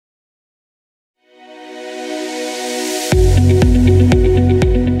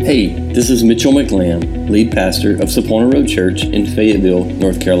This is Mitchell McLam, lead pastor of Sapona Road Church in Fayetteville,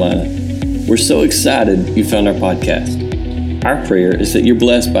 North Carolina. We're so excited you found our podcast. Our prayer is that you're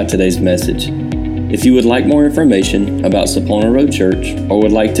blessed by today's message. If you would like more information about Sapona Road Church or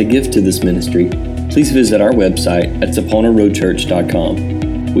would like to give to this ministry, please visit our website at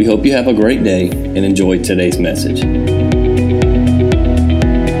saponaroadchurch.com. We hope you have a great day and enjoy today's message.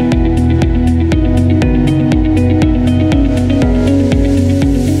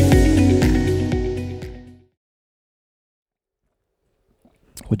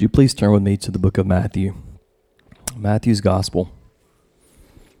 Would you please turn with me to the book of Matthew, Matthew's Gospel,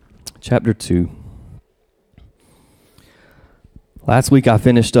 chapter 2. Last week I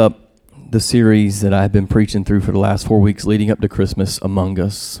finished up the series that I've been preaching through for the last 4 weeks leading up to Christmas, Among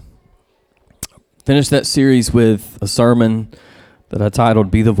Us. Finished that series with a sermon that I titled,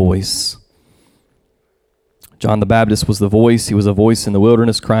 Be the Voice. John the Baptist was the voice. He was a voice in the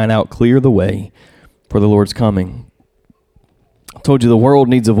wilderness crying out, clear the way for the Lord's coming. I told you the world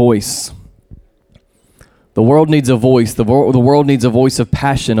needs a voice. The world needs a voice. The world needs a voice of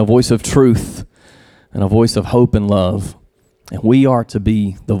passion, a voice of truth, and a voice of hope and love. And we are to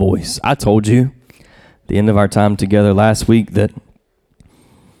be the voice. I told you at the end of our time together last week that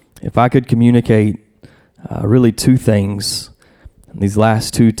if I could communicate really two things these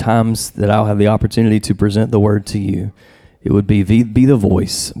last two times that I'll have the opportunity to present the word to you, it would be the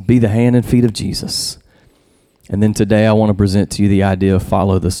voice, be the hand and feet of Jesus. And then today I want to present to you the idea of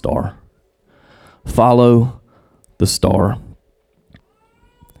follow the star. Follow the star.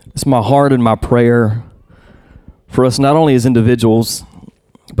 It's my heart and my prayer for us not only as individuals,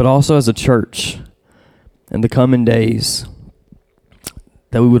 but also as a church in the coming days,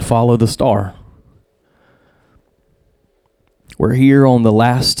 that we would follow the star. We're here on the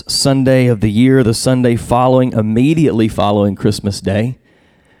last Sunday of the year, the Sunday immediately following Christmas Day.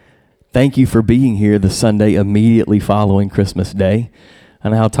 Thank you for being here the Sunday immediately following Christmas Day. I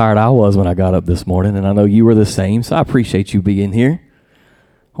know how tired I was when I got up this morning, and I know you were the same, so I appreciate you being here.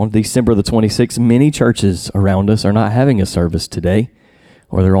 On December the 26th, many churches around us are not having a service today,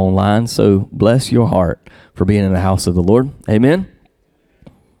 or they're online, so bless your heart for being in the house of the Lord. Amen?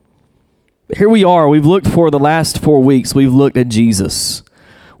 Here we are. We've looked for the last 4 weeks. We've looked at Jesus.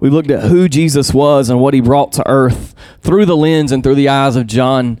 We've looked at who Jesus was and what he brought to earth through the lens and through the eyes of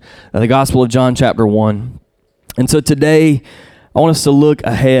John, the Gospel of John chapter 1. And so today, I want us to look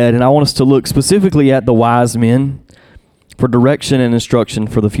ahead, and I want us to look specifically at the wise men for direction and instruction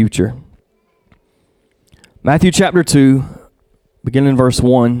for the future. Matthew chapter 2, beginning in verse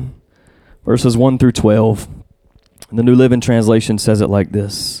 1, verses 1 through 12. The New Living Translation says it like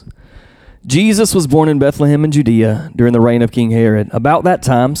this. Jesus was born in Bethlehem in Judea during the reign of King Herod. About that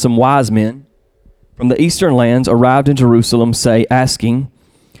time, some wise men from the eastern lands arrived in Jerusalem, asking,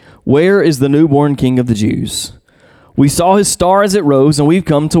 "Where is the newborn King of the Jews? We saw his star as it rose, and we've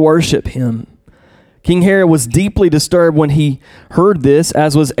come to worship him." King Herod was deeply disturbed when he heard this,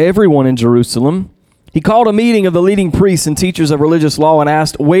 as was everyone in Jerusalem. He called a meeting of the leading priests and teachers of religious law and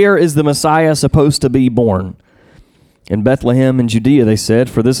asked, "Where is the Messiah supposed to be born?" "In Bethlehem in Judea," they said,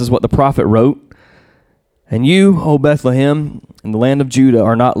 "for this is what the prophet wrote. And you, O Bethlehem, in the land of Judah,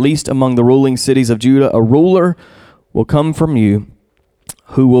 are not least among the ruling cities of Judah. A ruler will come from you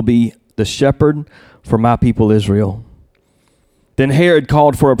who will be the shepherd for my people Israel." Then Herod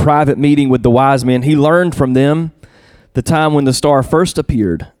called for a private meeting with the wise men. He learned from them the time when the star first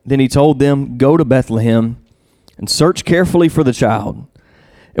appeared. Then he told them, "Go to Bethlehem and search carefully for the child.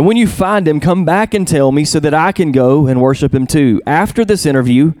 And when you find him, come back and tell me so that I can go and worship him too." After this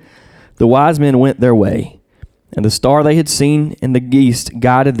interview, the wise men went their way, and the star they had seen in the east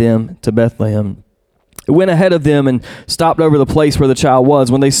guided them to Bethlehem. It went ahead of them and stopped over the place where the child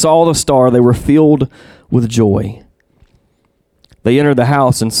was. When they saw the star, they were filled with joy. They entered the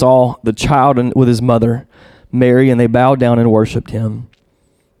house and saw the child with his mother, Mary, and they bowed down and worshipped him.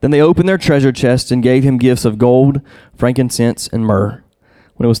 Then they opened their treasure chests and gave him gifts of gold, frankincense, and myrrh.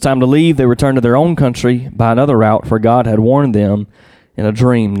 When it was time to leave, they returned to their own country by another route, for God had warned them in a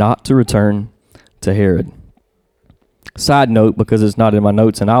dream not to return to Herod. Side note, because it's not in my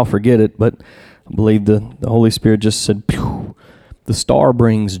notes and I'll forget it, but I believe the Holy Spirit just said, "Pew, the star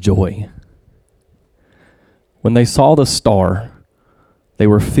brings joy." When they saw the star, they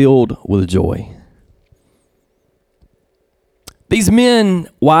were filled with joy. These men,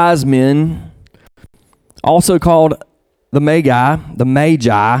 wise men, also called the Magi,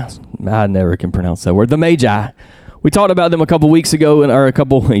 I never can pronounce that word, the Magi. We talked about them a couple weeks ago, or a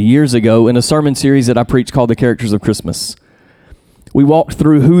couple years ago, in a sermon series that I preached called The Characters of Christmas. We walked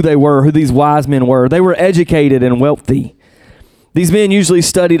through who they were, who these wise men were. They were educated and wealthy. These men usually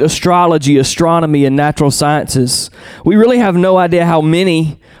studied astrology, astronomy, and natural sciences. We really have no idea how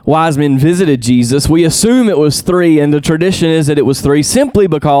many wise men visited Jesus. We assume it was 3, and the tradition is that it was 3 simply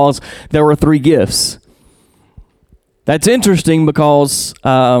because there were 3 gifts. That's interesting because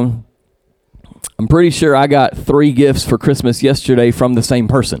I'm pretty sure I got 3 gifts for Christmas yesterday from the same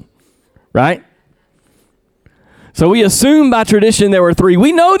person, right? So we assume by tradition there were 3.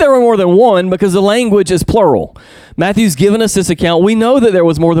 We know there were more than 1 because the language is plural. Matthew's given us this account. We know that there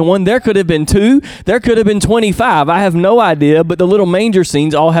was more than 1. There could have been 2. There could have been 25. I have no idea, but the little manger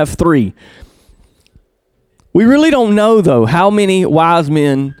scenes all have 3. We really don't know, though, how many wise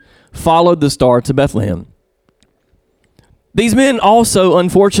men followed the star to Bethlehem. These men also,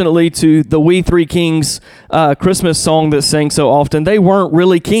 unfortunately, to the We Three Kings Christmas song that's sang so often, they weren't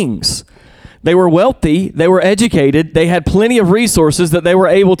really kings. They were wealthy, they were educated, they had plenty of resources that they were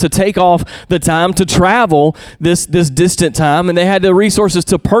able to take off the time to travel this distant time, and they had the resources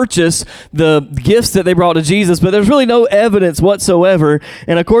to purchase the gifts that they brought to Jesus, but there's really no evidence whatsoever,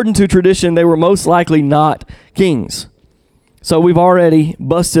 and according to tradition, they were most likely not kings. So we've already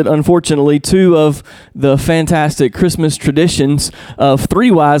busted, unfortunately, 2 of the fantastic Christmas traditions of 3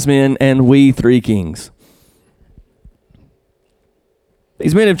 wise men and we 3 kings.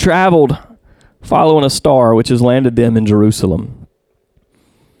 These men have traveled following a star which has landed them in Jerusalem.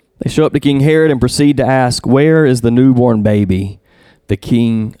 They show up to King Herod and proceed to ask, "Where is the newborn baby, the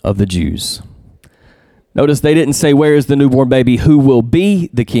King of the Jews?" Notice they didn't say, "Where is the newborn baby who will be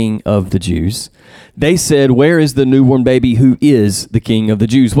the King of the Jews?" They said, "Where is the newborn baby who is the King of the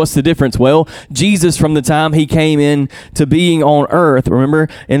Jews?" What's the difference? Well, Jesus, from the time he came in to being on earth, remember,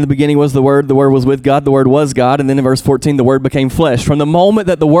 in the beginning was the Word was with God, the Word was God, and then in verse 14, the Word became flesh. From the moment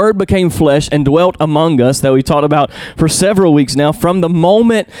that the Word became flesh and dwelt among us, that we talked about for several weeks now, from the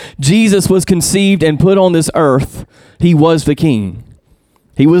moment Jesus was conceived and put on this earth, he was the King.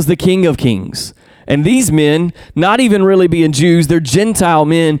 He was the King of Kings. And these men, not even really being Jews, they're Gentile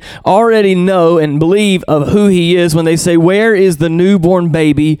men, already know and believe of who he is when they say, "Where is the newborn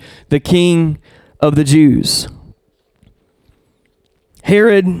baby, the King of the Jews?"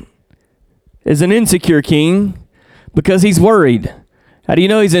 Herod is an insecure king because he's worried. How do you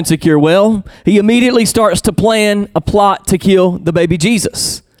know he's insecure? Well, he immediately starts to plan a plot to kill the baby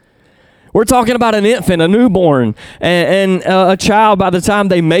Jesus. We're talking about an infant, a newborn, and a child. By the time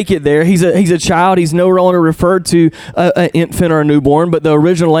they make it there, he's a child. He's no longer referred to an infant or a newborn, but the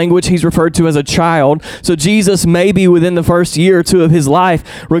original language he's referred to as a child. So Jesus may be within the first year or 2 of his life.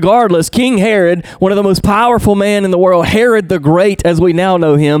 Regardless, King Herod, one of the most powerful men in the world, Herod the Great, as we now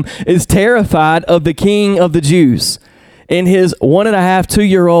know him, is terrified of the King of the Jews. In his 1.5,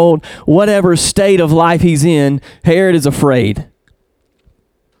 2-year-old, whatever state of life he's in, Herod is afraid.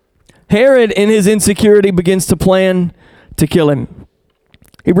 Herod, in his insecurity, begins to plan to kill him.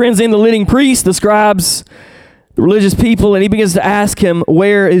 He brings in the leading priests, the scribes, the religious people, and he begins to ask him,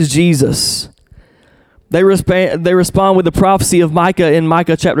 "Where is Jesus?" They respond with the prophecy of Micah in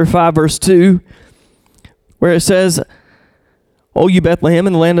Micah chapter 5, verse 2, where it says, "O you Bethlehem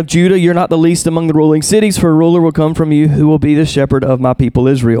in the land of Judah, you're not the least among the ruling cities, for a ruler will come from you who will be the shepherd of my people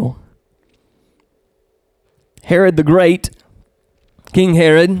Israel." Herod the Great, King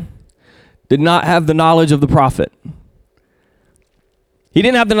Herod, did not have the knowledge of the prophet. He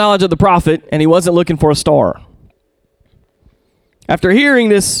didn't have the knowledge of the prophet, and he wasn't looking for a star. After hearing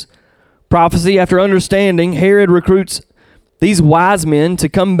this prophecy, after understanding, Herod recruits these wise men to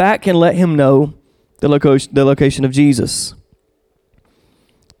come back and let him know the location of Jesus.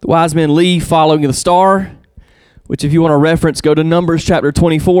 The wise men leave following the star, which if you want to reference, go to Numbers chapter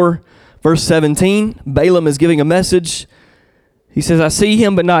 24, verse 17. Balaam is giving a message. He says, "I see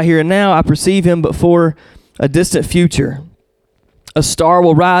him, but not here and now. I perceive him, but for a distant future. A star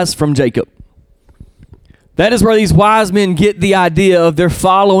will rise from Jacob." That is where these wise men get the idea of they're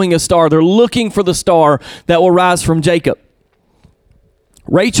following a star. They're looking for the star that will rise from Jacob.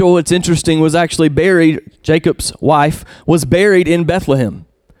 Rachel, it's interesting, was actually buried, Jacob's wife, was buried in Bethlehem.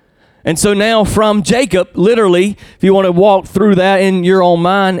 And so now from Jacob, literally, if you want to walk through that in your own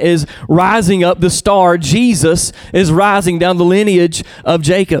mind, is rising up the star. Jesus is rising down the lineage of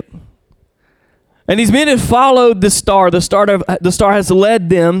Jacob. And these men have followed the star. The star has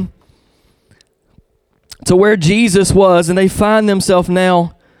led them to where Jesus was, and they find themselves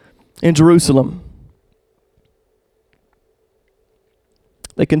now in Jerusalem.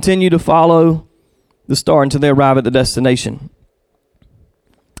 They continue to follow the star until they arrive at the destination.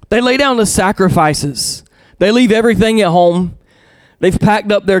 They lay down the sacrifices. They leave everything at home. They've packed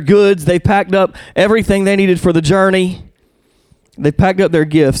up their goods. They've packed up everything they needed for the journey. They packed up their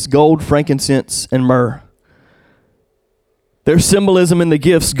gifts, gold, frankincense, and myrrh. There's symbolism in the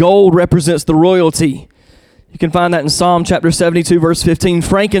gifts. Gold represents the royalty. You can find that in Psalm chapter 72, verse 15.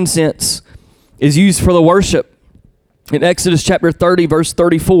 Frankincense is used for the worship. In Exodus chapter 30, verse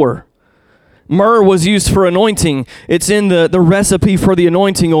 34. Myrrh was used for anointing. It's in the recipe for the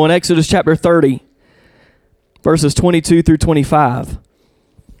anointing oil in Exodus chapter 30, verses 22 through 25.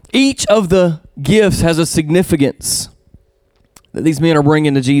 Each of the gifts has a significance that these men are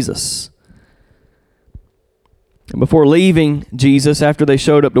bringing to Jesus. And before leaving Jesus, after they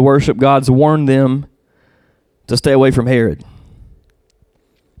showed up to worship, God's warned them to stay away from Herod.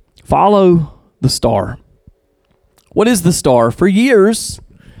 Follow the star. What is the star? For years,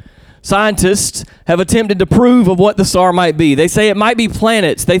 scientists have attempted to prove of what the star might be. They say it might be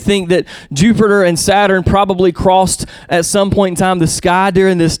planets. They think that Jupiter and Saturn probably crossed at some point in time the sky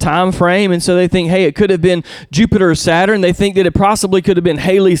during this time frame, and so they think, hey, it could have been Jupiter or Saturn. They think that it possibly could have been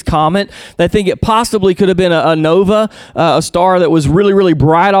Halley's Comet. They think it possibly could have been a nova, a star that was really, really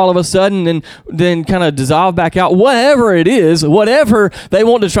bright all of a sudden and then kind of dissolved back out. Whatever it is, whatever they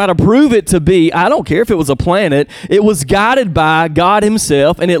want to try to prove it to be, I don't care if it was a planet. It was guided by God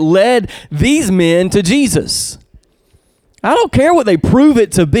himself, and it led these men to Jesus. I don't care what they prove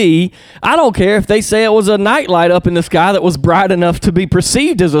it to be. I don't care if they say it was a nightlight up in the sky that was bright enough to be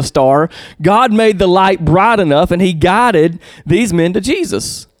perceived as a star. God made the light bright enough, and he guided these men to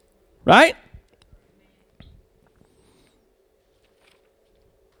Jesus. Right?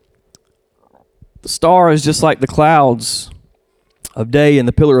 The star is just like the clouds of day and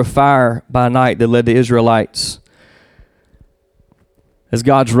the pillar of fire by night that led the Israelites as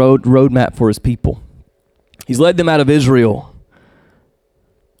God's roadmap for his people. He's led them out of Israel.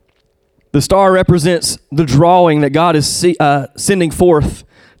 The star represents the drawing that God is sending forth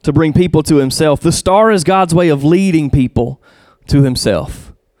to bring people to himself. The star is God's way of leading people to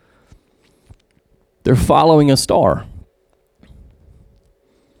himself. They're following a star.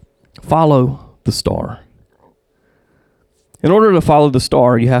 Follow the star. In order to follow the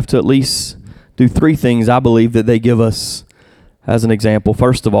star, you have to at least do three things, I believe, that they give us as an example.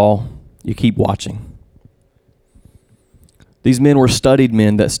 First of all, you keep watching. These men were studied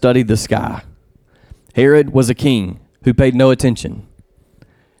men that studied the sky. Herod was a king who paid no attention.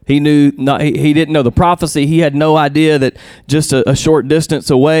 He didn't know the prophecy. He had no idea that just a short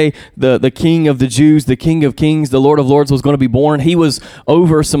distance away, the King of the Jews, the King of Kings, the Lord of Lords was going to be born. He was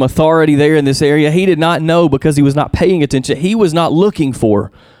over some authority there in this area. He did not know because he was not paying attention. He was not looking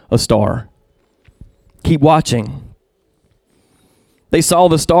for a star. Keep watching. They saw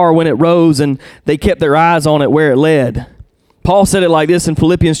the star when it rose, and they kept their eyes on it where it led. Paul said it like this in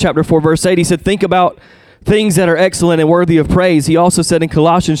Philippians chapter 4, verse 8. He said, think about things that are excellent and worthy of praise. He also said in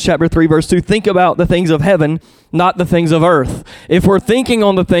Colossians chapter 3, verse 2, think about the things of heaven, not the things of earth. If we're thinking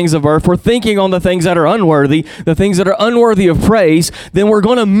on the things of earth, we're thinking on the things that are unworthy, the things that are unworthy of praise, then we're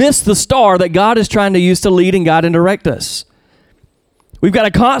going to miss the star that God is trying to use to lead and guide and direct us. We've got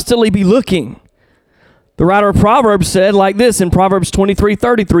to constantly be looking. The writer of Proverbs said like this in Proverbs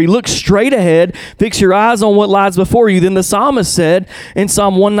 23:33, look straight ahead, fix your eyes on what lies before you. Then the psalmist said in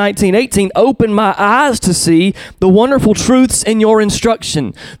Psalm 119:18, open my eyes to see the wonderful truths in your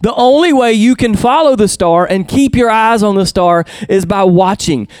instruction. The only way you can follow the star and keep your eyes on the star is by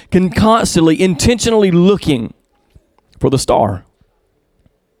watching, constantly, intentionally looking for the star.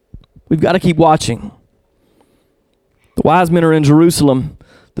 We've got to keep watching. The wise men are in Jerusalem.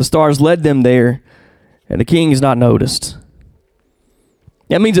 The stars led them there. And the king is not noticed.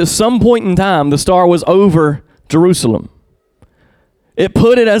 That means at some point in time, the star was over Jerusalem. It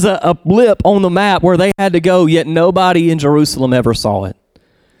put it as a blip on the map where they had to go, yet nobody in Jerusalem ever saw it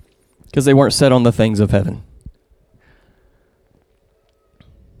because they weren't set on the things of heaven.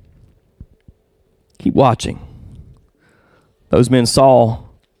 Keep watching. Those men saw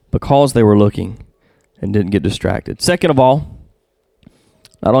because they were looking and didn't get distracted. Second of all,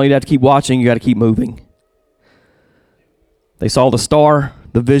 not only do you have to keep watching, you got to keep moving. They saw the star,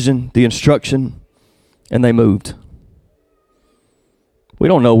 the vision, the instruction, and they moved. We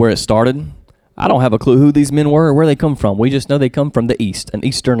don't know where it started. I don't have a clue who these men were or where they come from. We just know they come from the east, an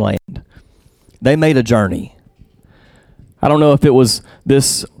eastern land. They made a journey. I don't know if it was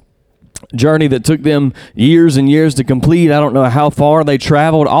this journey that took them years and years to complete. I don't know how far they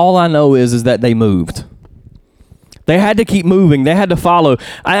traveled. All I know is that they moved. They had to keep moving. They had to follow.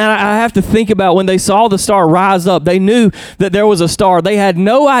 I have to think about when they saw the star rise up. They knew that there was a star. They had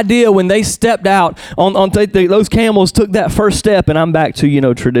no idea when they stepped out those camels took that first step. And I'm back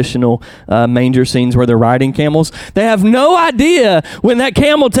to, traditional manger scenes where they're riding camels. They have no idea when that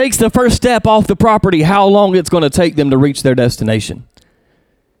camel takes the first step off the property, how long it's going to take them to reach their destination.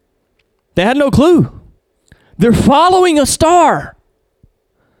 They had no clue. They're following a star.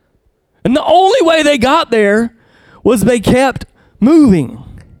 And the only way they got there was they kept moving.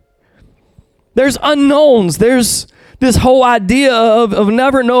 There's unknowns. There's this whole idea of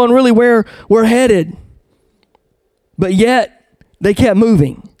never knowing really where we're headed. But yet, they kept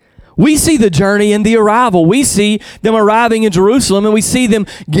moving. We see the journey and the arrival. We see them arriving in Jerusalem, and we see them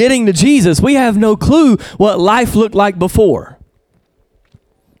getting to Jesus. We have no clue what life looked like before.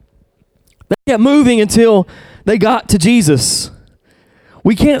 They kept moving until they got to Jesus.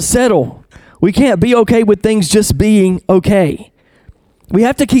 We can't settle. We can't be okay with things just being okay. We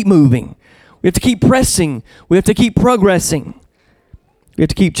have to keep moving. We have to keep pressing. We have to keep progressing. We have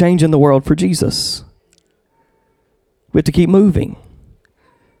to keep changing the world for Jesus. We have to keep moving.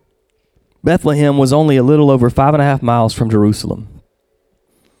 Bethlehem was only a little over 5.5 miles from Jerusalem.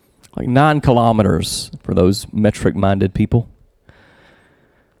 Like 9 kilometers for those metric-minded people.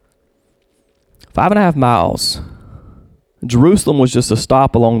 5.5 miles. Jerusalem was just a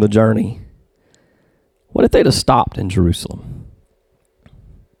stop along the journey. What if they'd have stopped in Jerusalem?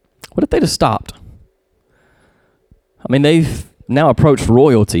 What if they'd have stopped? I mean, they've now approached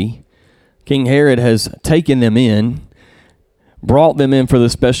royalty. King Herod has taken them in, brought them in for the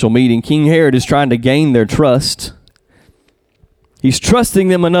special meeting. King Herod is trying to gain their trust. He's trusting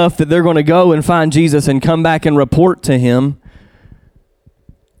them enough that they're going to go and find Jesus and come back and report to him.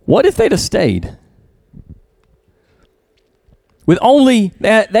 What if they'd have stayed? With only,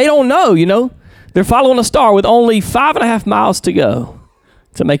 they don't know, you know. They're following a star with only 5.5 miles to go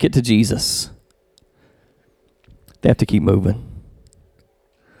to make it to Jesus. They have to keep moving.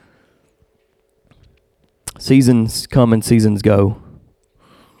 Seasons come and seasons go.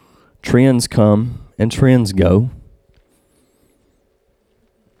 Trends come and trends go.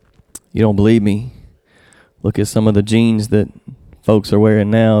 You don't believe me? Look at some of the jeans that folks are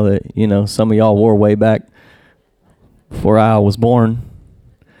wearing now that, you know, some of y'all wore way back before I was born.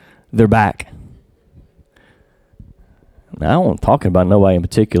 They're back. Now, I don't talking about nobody in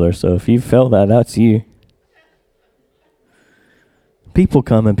particular, so if you felt that, that's you. People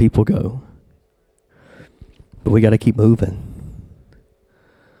come and people go. But we got to keep moving.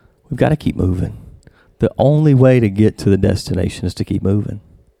 We've got to keep moving. The only way to get to the destination is to keep moving.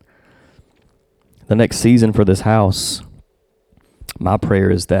 The next season for this house, my prayer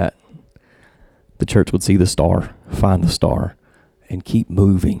is that the church would see the star, find the star, and keep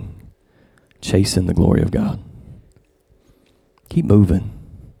moving, chasing the glory of God. Keep moving.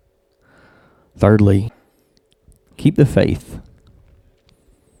 Thirdly, keep the faith.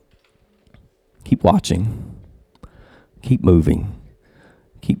 Keep watching. Keep moving.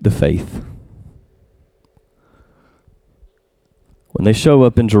 Keep the faith. When they show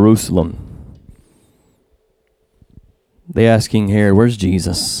up in Jerusalem, they ask King Herod, "Where's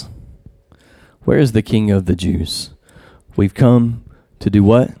Jesus? Where is the King of the Jews?" We've come to do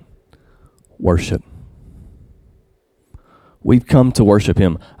what? Worship. We've come to worship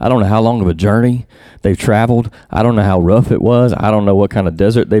him. I don't know how long of a journey they've traveled. I don't know how rough it was. I don't know what kind of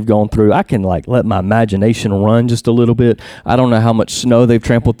desert they've gone through. I can let my imagination run just a little bit. I don't know how much snow they've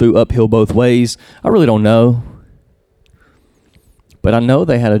trampled through uphill both ways. I really don't know. But I know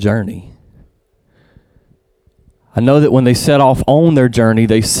they had a journey. I know that when they set off on their journey,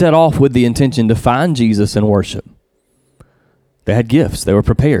 they set off with the intention to find Jesus and worship. They had gifts. They were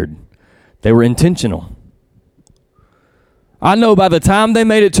prepared. They were intentional. I know by the time they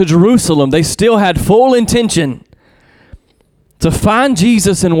made it to Jerusalem, they still had full intention to find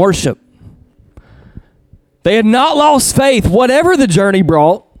Jesus and worship. They had not lost faith, whatever the journey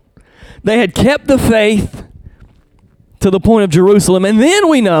brought. They had kept the faith to the point of Jerusalem. And then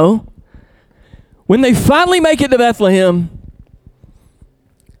we know, when they finally make it to Bethlehem,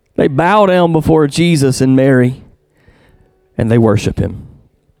 they bow down before Jesus and Mary, and they worship him.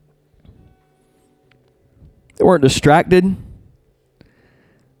 They weren't distracted.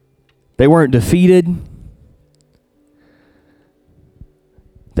 They weren't defeated.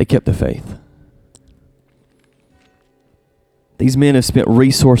 They kept the faith. These men have spent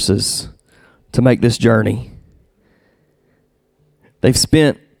resources to make this journey. They've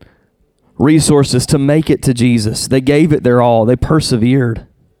spent resources to make it to Jesus. They gave it their all. They persevered.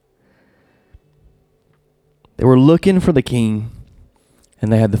 They were looking for the King,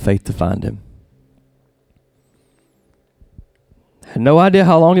 and they had the faith to find him. Had no idea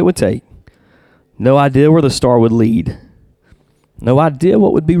how long it would take. No idea where the star would lead. No idea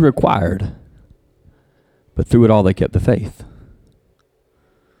what would be required. But through it all, they kept the faith.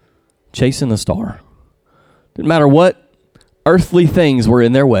 Chasing the star. Didn't matter what earthly things were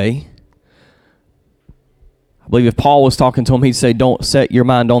in their way. I believe if Paul was talking to him, he'd say, don't set your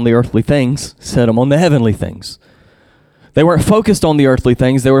mind on the earthly things, set them on the heavenly things. They weren't focused on the earthly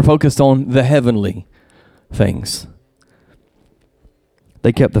things, they were focused on the heavenly things.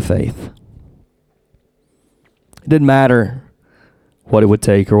 They kept the faith. It didn't matter what it would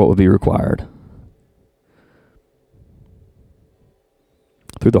take or what would be required.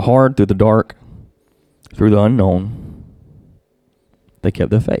 Through the hard, through the dark, through the unknown, they kept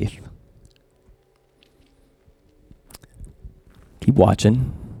their faith. Keep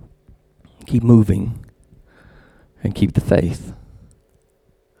watching, keep moving, and keep the faith.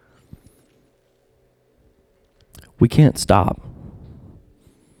 We can't stop.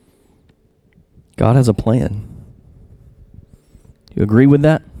 God has a plan. You agree with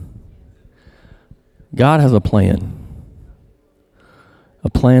that? God has a plan. A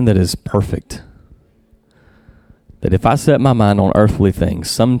plan that is perfect. That if I set my mind on earthly things,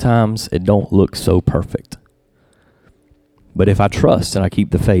 sometimes it don't look so perfect. But if I trust and I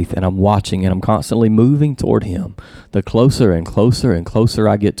keep the faith and I'm watching and I'm constantly moving toward Him, the closer and closer and closer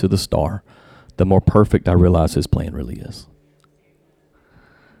I get to the star, the more perfect I realize His plan really is.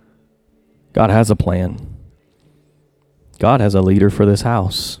 God has a plan. God has a leader for this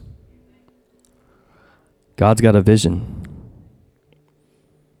house. God's got a vision.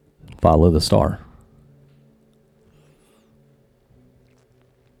 Follow the star.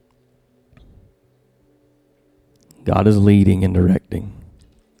 God is leading and directing.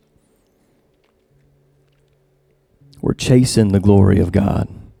 We're chasing the glory of God.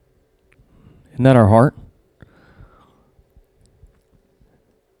 Isn't that our heart?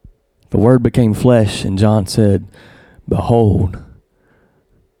 The Word became flesh, and John said, "Behold,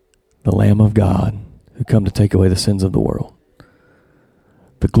 the Lamb of God who come to take away the sins of the world."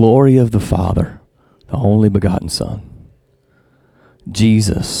 The glory of the Father, the only begotten Son.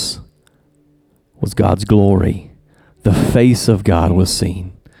 Jesus was God's glory. The face of God was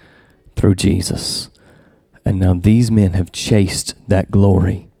seen through Jesus. And now these men have chased that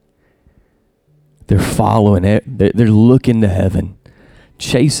glory. They're following it. They're looking to heaven,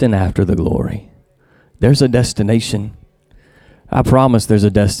 chasing after the glory. There's a destination. I promise there's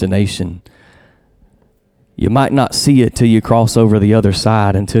a destination. You might not see it till you cross over the other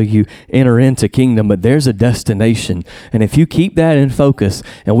side, until you enter into kingdom, but there's a destination. And if you keep that in focus,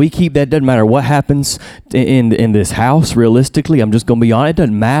 and we keep that, doesn't matter what happens in this house, realistically, I'm just going to be honest, it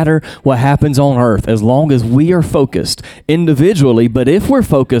doesn't matter what happens on earth, as long as we are focused individually, but if we're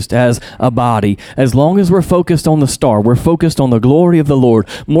focused as a body, as long as we're focused on the star, we're focused on the glory of the Lord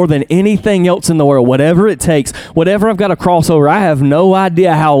more than anything else in the world, whatever it takes, whatever I've got to cross over, I have no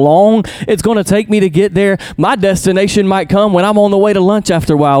idea how long it's going to take me to get there. My destination might come when I'm on the way to lunch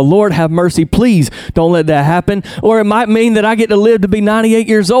after a while. Lord, have mercy. Please don't let that happen. Or it might mean that I get to live to be 98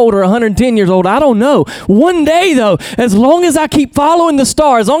 years old or 110 years old. I don't know. One day, though, as long as I keep following the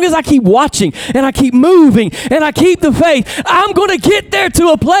star, as long as I keep watching and I keep moving and I keep the faith, I'm going to get there to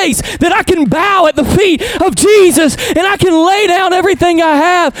a place that I can bow at the feet of Jesus and I can lay down everything I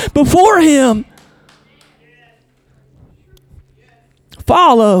have before Him.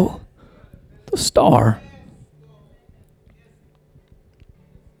 Follow the star.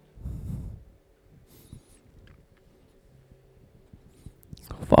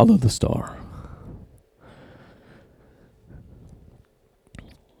 Follow the star.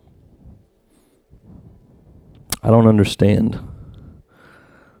 I don't understand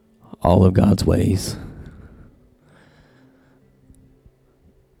all of God's ways.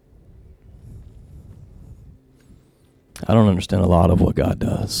 I don't understand a lot of what God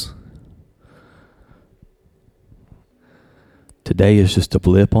does. Today is just a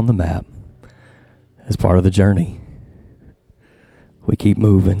blip on the map as part of the journey. We keep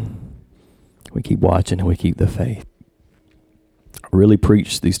moving, we keep watching, and we keep the faith. I really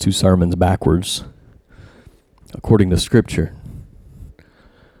preached these two sermons backwards, according to Scripture.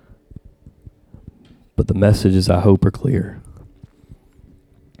 But the messages, I hope, are clear.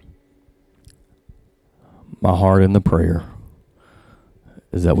 My heart in the prayer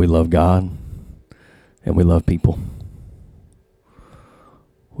is that we love God and we love people.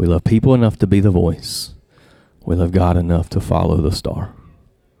 We love people enough to be the voice. We love God enough to follow the star,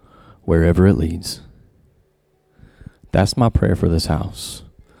 wherever it leads. That's my prayer for this house.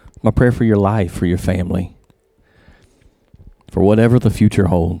 My prayer for your life, for your family, for whatever the future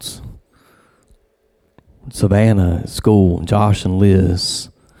holds. Savannah at school, Josh and Liz,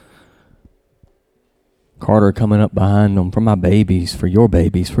 Carter coming up behind them, for my babies, for your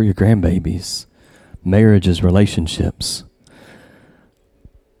grandbabies, marriages, relationships.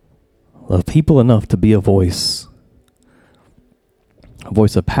 Love people enough to be a voice a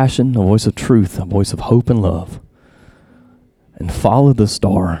voice of passion, a voice of truth, a voice of hope and love. And follow the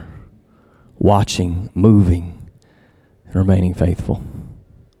star, watching, moving, and remaining faithful.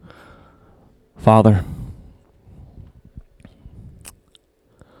 Father,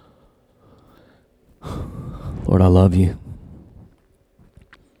 Lord, I love you.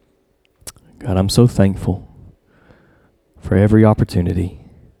 God, I'm so thankful for every opportunity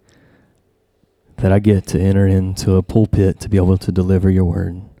that I get to enter into a pulpit to be able to deliver your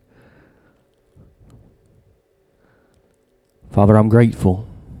word. Father, I'm grateful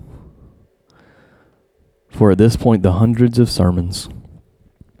for at this point the hundreds of sermons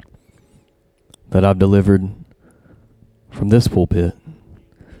that I've delivered from this pulpit.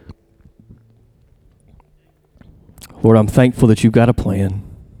 Lord, I'm thankful that you've got a plan.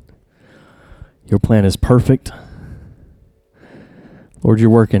 Your plan is perfect. Lord,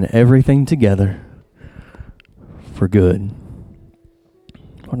 you're working everything together for good.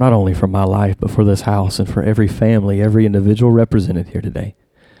 Not only for my life, but for this house and for every family, every individual represented here today.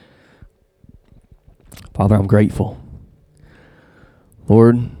 Father, I'm grateful.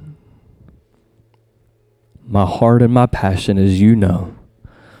 Lord, my heart and my passion, as you know,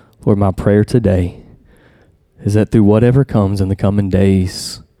 Lord, my prayer today is that through whatever comes in the coming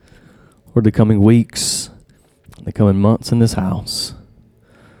days, or the coming weeks, the coming months in this house,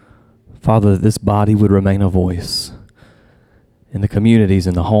 Father, that this body would remain a voice in the communities,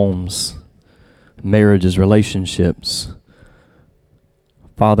 in the homes, marriages, relationships.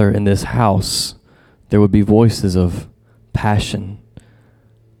 Father, in this house, there would be voices of passion,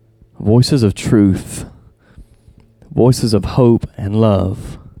 voices of truth, voices of hope and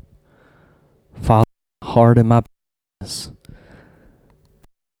love. Father, my heart and my prayers,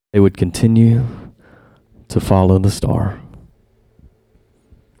 they would continue to follow the star.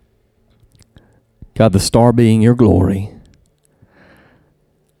 God, the star being your glory,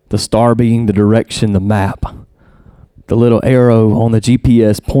 the star being the direction, the map, the little arrow on the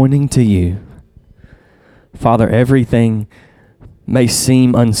GPS pointing to you. Father, everything may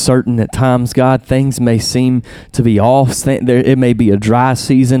seem uncertain at times, God. Things may seem to be off. It may be a dry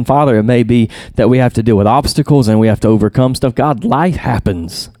season. Father, it may be that we have to deal with obstacles and we have to overcome stuff. God, life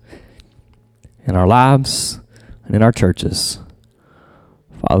happens in our lives and in our churches.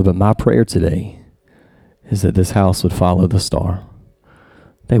 Father, but my prayer today is that this house would follow the star.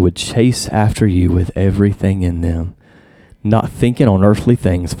 They would chase after you with everything in them, not thinking on earthly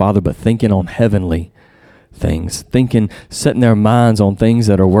things, Father, but thinking on heavenly things, setting their minds on things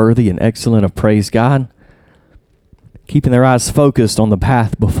that are worthy and excellent of praise, God, keeping their eyes focused on the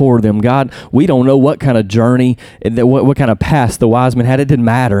path before them. God, we don't know what kind of journey, what kind of past the wise men had. It didn't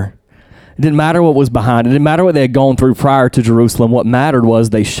matter. It didn't matter what was behind. It didn't matter what they had gone through prior to Jerusalem. What mattered was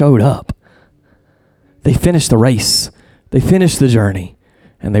they showed up. They finished the race. They finished the journey.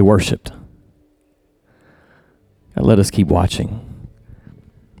 And they worshiped. God, let us keep watching.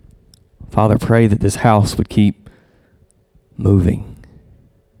 Father, pray that this house would keep moving.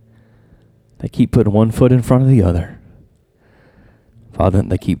 They keep putting one foot in front of the other. Father,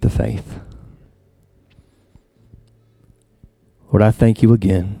 they keep the faith. Lord, I thank you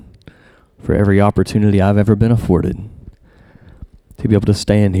again for every opportunity I've ever been afforded to be able to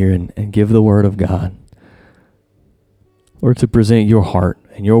stand here and give the word of God. Lord, to present your heart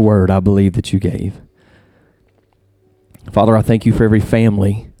and your word, I believe that you gave. Father, I thank you for every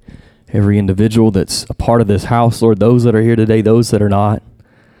family, every individual that's a part of this house. Lord, those that are here today, those that are not.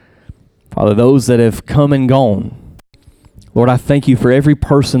 Father, those that have come and gone. Lord, I thank you for every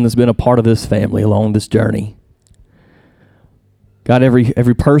person that's been a part of this family along this journey. God,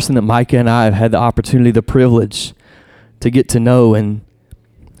 every person that Micah and I have had the opportunity, the privilege to get to know and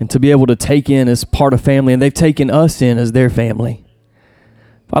to be able to take in as part of family, and they've taken us in as their family.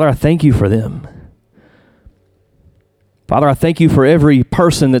 Father, I thank you for them. Father, I thank you for every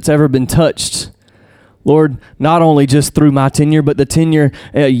person that's ever been touched. Lord, not only just through my tenure, but the tenure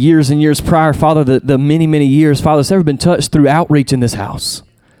years and years prior. Father, the many, many years, Father, that's ever been touched through outreach in this house.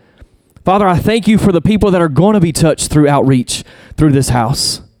 Father, I thank you for the people that are going to be touched through outreach through this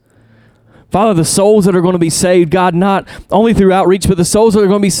house. Father, the souls that are going to be saved, God, not only through outreach, but the souls that are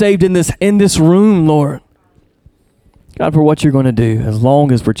going to be saved in this room, Lord. God, for what you're going to do as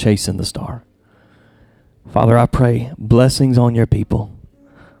long as we're chasing the star. Father, I pray blessings on your people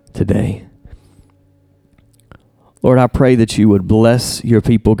today. Lord, I pray that you would bless your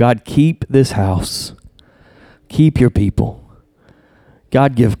people. God, keep this house. Keep your people.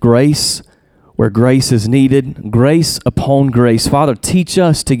 God, give grace where grace is needed, grace upon grace. Father, teach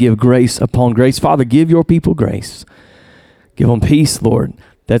us to give grace upon grace. Father, give your people grace. Give them peace, Lord,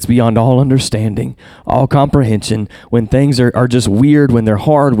 that's beyond all understanding, all comprehension. When things are just weird, when they're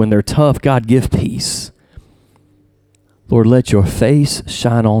hard, when they're tough, God, give peace. Lord, let your face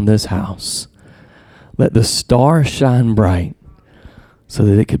shine on this house. Let the star shine bright so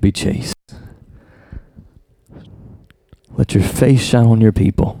that it could be chased. Let your face shine on your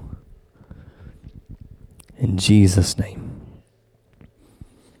people. In Jesus' name.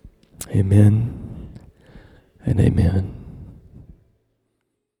 Amen and amen.